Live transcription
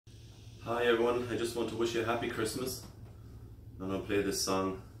Hi everyone, I just want to wish you a happy Christmas. And I'll play this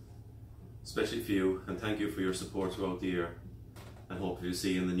song especially for you, and thank you for your support throughout the year, and hope to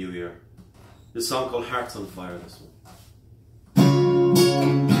see you in the new year. This song called Hearts on Fire, this one.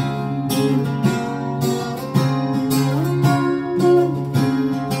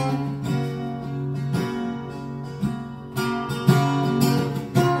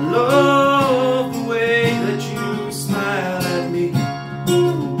 Love the way that you smile at me,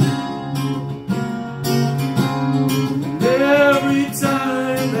 and every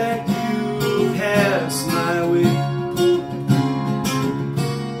time that you pass my way.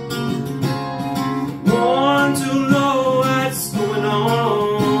 Want to know what's going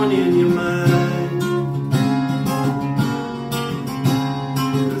on in your mind,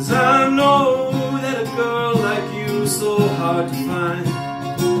 'cause I know that a girl like you is so hard to find.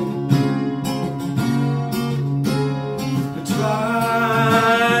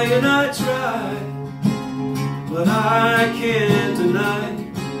 I try, but I can't deny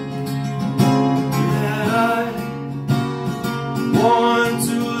that I want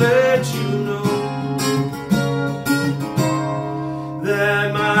to let you know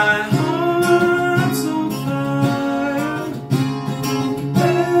that my heart's on fire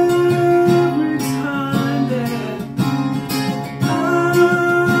every time that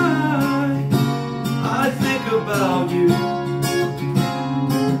I think about you.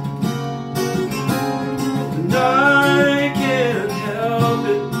 I can't help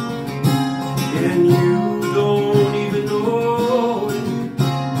it, and you don't even know it.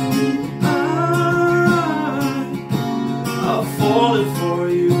 I've fallen for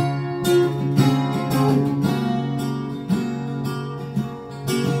you.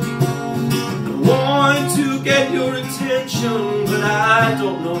 I want to get your attention, but I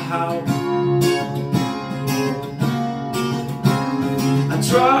don't know how. I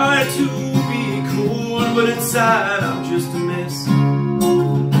try to be cool, but inside I'm just a mess.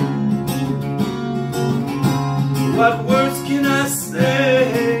 What words can I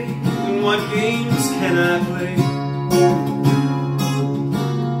say, and what games can I play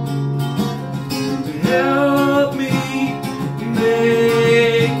to help me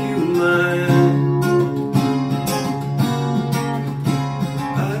make you mine?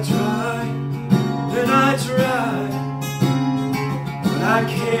 I try and I try, but I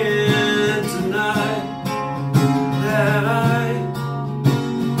can't deny that I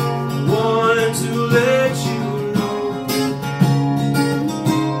want to let you know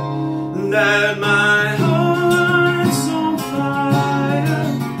that my heart's on fire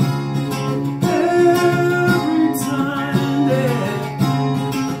every time that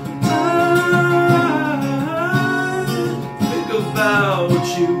I think about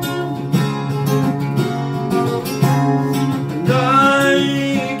you. And I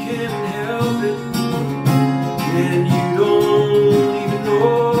can't help it, and you don't even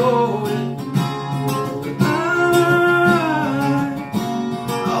know it, but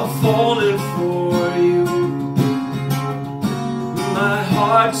I've fallen for you. My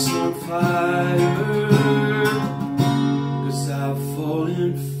heart's on fire, 'cause I've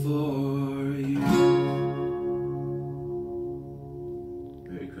fallen for you.